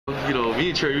me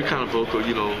and Trey, we kind of vocal.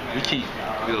 You know, we keep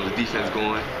the defense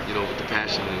going. You know, with the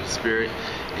passion and the spirit.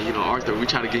 And Arthur, we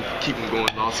try to keep him going.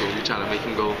 Also, we try to make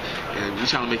him go, and we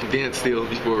try to make him dance still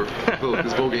before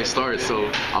this bowl game starts. So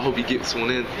I hope he gets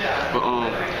one in.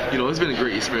 But it's been a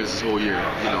great experience this whole year.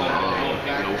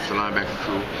 With the linebacker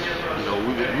crew.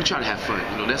 We try to have fun.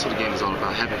 That's what the game is all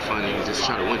about, having fun and just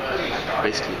try to win,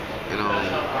 basically.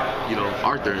 And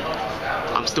Arthur,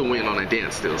 I'm still waiting on that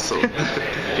dance still. So. Do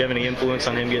you have any influence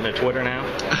on him getting a Twitter now?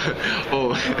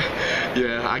 Oh,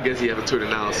 yeah, I guess he has a Twitter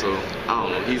now. So I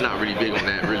don't know. He's not really big on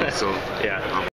that, really. So yeah.